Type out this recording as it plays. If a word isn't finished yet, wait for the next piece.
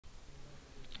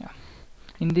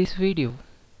In this video,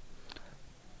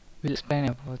 we'll explain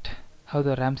about how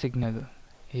the ramp signal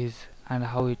is and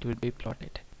how it will be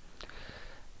plotted.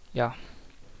 Yeah,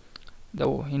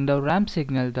 in the ramp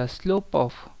signal, the slope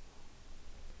of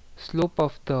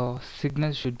the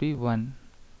signal should be 1.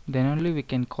 Then only we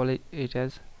can call it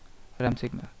as ramp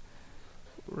signal.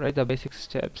 Write the basic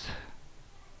steps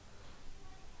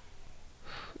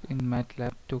in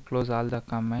Matlab to close all the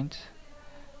comments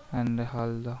and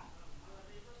all the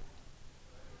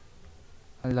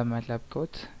Matlab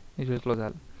codes. It will close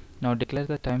all. Now declare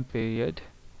the time period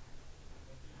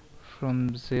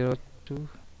from 0 to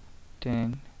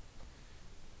 10.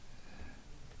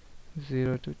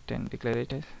 0 to 10, declare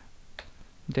it as.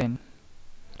 Then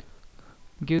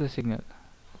give the signal.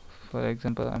 For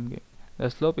example, I'm giving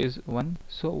the slope is 1,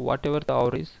 so whatever the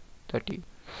hour is 30.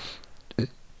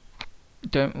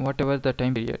 Whatever the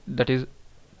time period, that is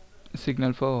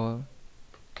signal for hour.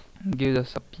 Give the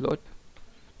subplot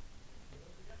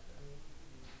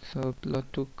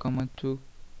 2 comma 2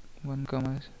 1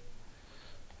 comma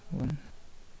 1.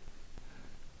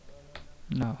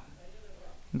 Now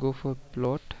go for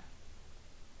plot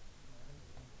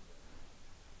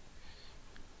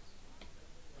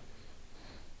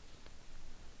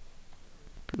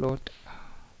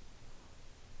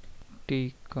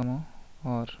t comma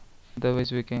or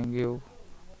otherwise we can give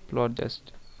plot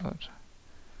just or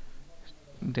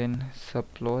then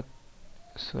subplot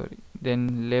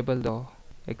then label the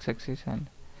x-axis and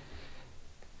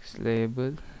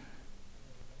label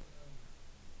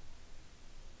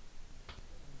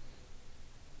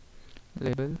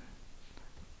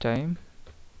time,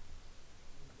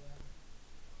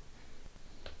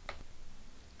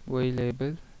 y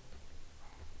label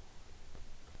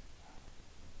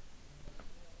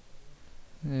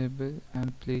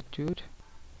amplitude,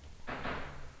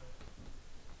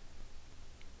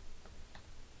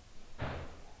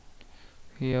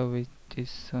 here which is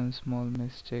some small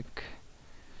mistake,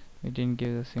 we didn't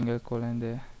give a single colon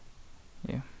there.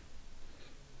 Yeah,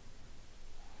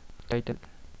 title,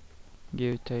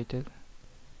 give title,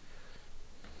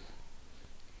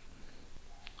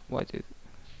 what is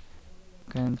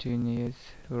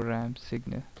continuous ramp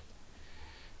signal,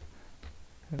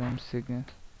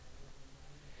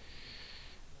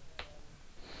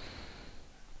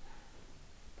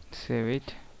 save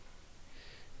it,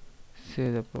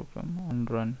 save the program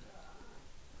and run.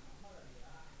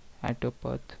 Auto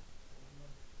path.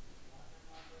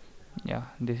 Yeah,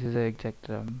 this is the exact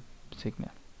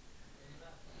signal.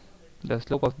 The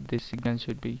slope of this signal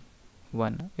should be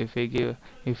 1. If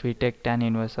we take tan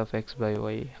inverse of x by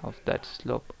y of that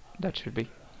slope, that should be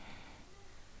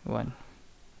 1.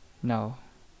 Now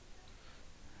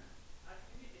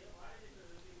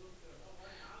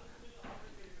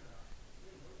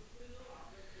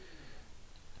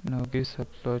give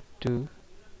subplot to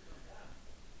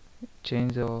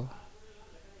change the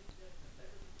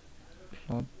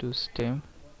plot to stem,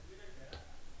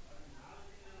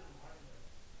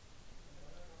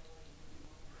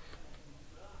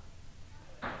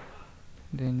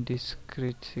 then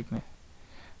discrete signal,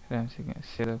 ramp signal,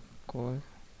 save the code,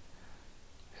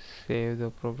 save the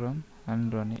program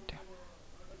and run it.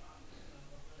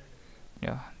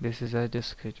 Yeah, this is a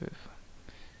discrete wave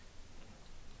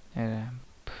ramp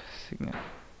signal.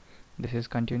 This is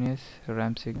continuous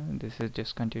ramp signal, this is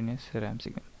just continuous ramp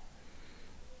signal.